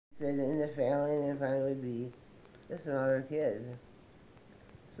interested in the family, and then finally would be just another kid.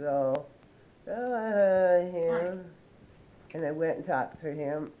 So, him, and I went and talked to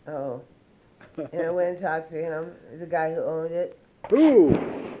him. Oh, and I went and talked to him, the guy who owned it. Who?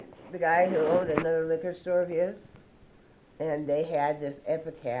 The guy who owned another liquor store of his, and they had this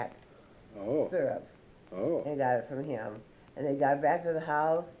Epicat Oh. syrup. Oh. And got it from him. And they got back to the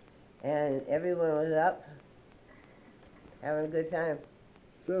house, and everyone was up, having a good time.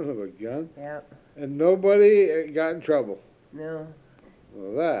 Son of a gun. Yeah. And nobody got in trouble. No.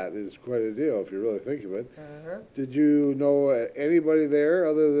 Well, that is quite a deal if you really think of it. Uh-huh. Did you know anybody there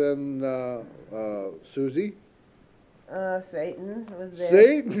other than Susie? Satan was there.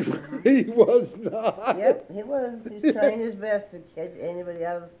 Satan? He was not. Yep, he was. He's trying his best to catch anybody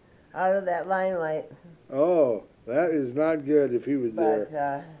out of that limelight. Oh, that is not good if he was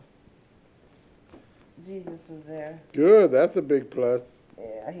there. But Jesus was there. Good, that's a big plus.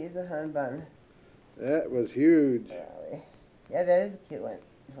 Yeah, he's a hun bun. That was huge. Yeah, that is a cute one.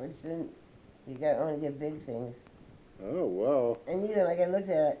 Pretty soon, you got only get big things. Oh, wow. And even like I looked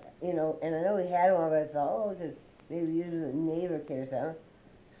at it, you know, and I know we had one, but I thought, oh, because maybe using a neighbor kid or something.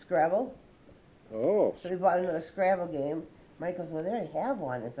 Scrabble. Oh. So we bought another Scrabble game. Mike goes, well, they already have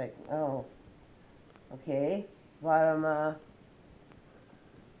one. It's like, oh, okay. Bought him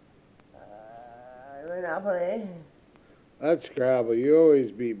Monopoly. That's Scrabble. You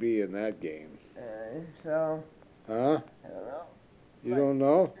always beat me in that game. So, Huh? I don't know. You don't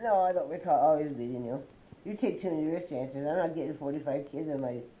know? No, I don't recall always beating you. You take too many risk chances. I'm not getting 45 kids in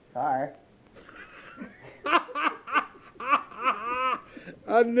my car.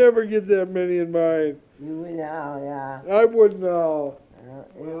 I'd never get that many in mine. You would now, yeah. I wouldn't know.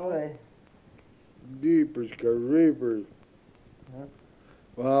 You would. Deepers, creepers. Huh?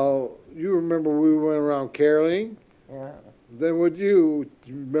 Well, you remember we went around caroling? Yeah. Then would you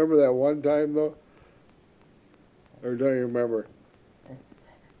remember that one time though? Or don't you remember?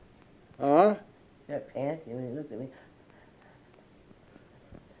 Huh? Got pantsy when he looked at me.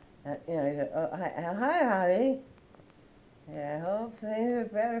 You know, he said, oh, hi, Holly. Yeah, I hope things are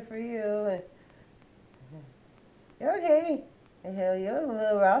better for you. And, okay. I said, you look a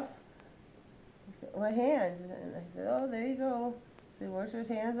little rough. He said, my hands. And I said, oh, there you go. So he washed his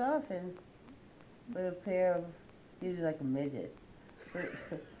hands off and put a pair of, he was like a midget.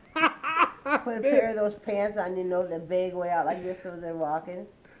 Put a pair of those pants on, you know, that big way out like this so they're walking.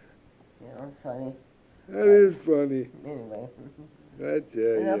 You know, it's funny. That is funny. Anyway. That's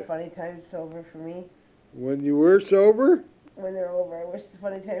Enough funny times sober for me. When you were sober? When they're over. I wish the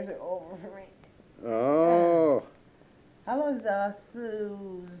funny times are over for me. Oh. How long's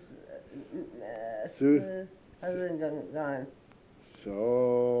Sue's husband gone?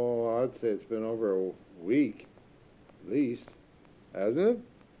 So, I'd say it's been over a week, at least. Hasn't it?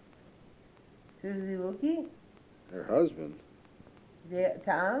 Susie Wookie? Her husband.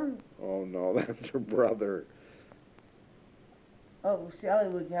 Tom? Oh, no, that's her brother. Oh, Shelly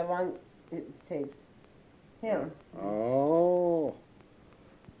Wookie. How long it takes him? Oh.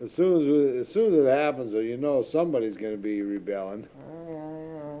 As soon as it happens, though, you know somebody's going to be rebelling. Oh, yeah, I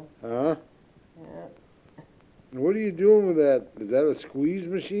know. Huh? Yeah. What are you doing with that? Is that a squeeze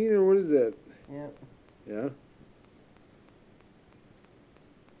machine or what is that? Yep. Yeah?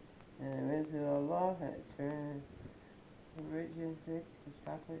 And I went through a law and it turned rich and thick and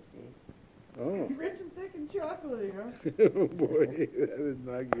chocolate cake. Oh. Rich and thick and chocolatey, huh? Oh boy, that is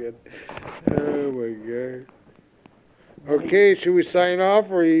not good. Oh my God. Okay, should we sign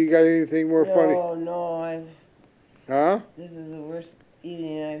off or you got anything more funny? No, Huh? this is the worst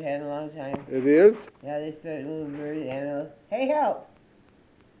evening I've had in a long time. It is? Yeah, they started moving bird animals. Hey, help!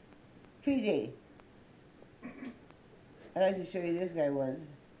 PJ. I'd like to show you this guy once.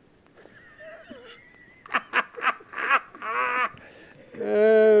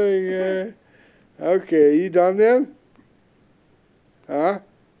 Oh my God. Okay, you done then? Huh?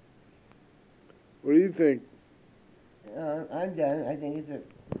 What do you think? I'm done. I think it's a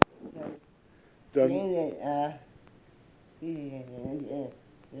Done? thing that, you'll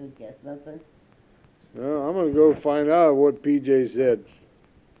guess nothing. Well, I'm gonna go find out what PJ said.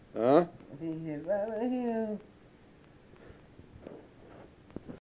 Huh? I think he said, well, you know,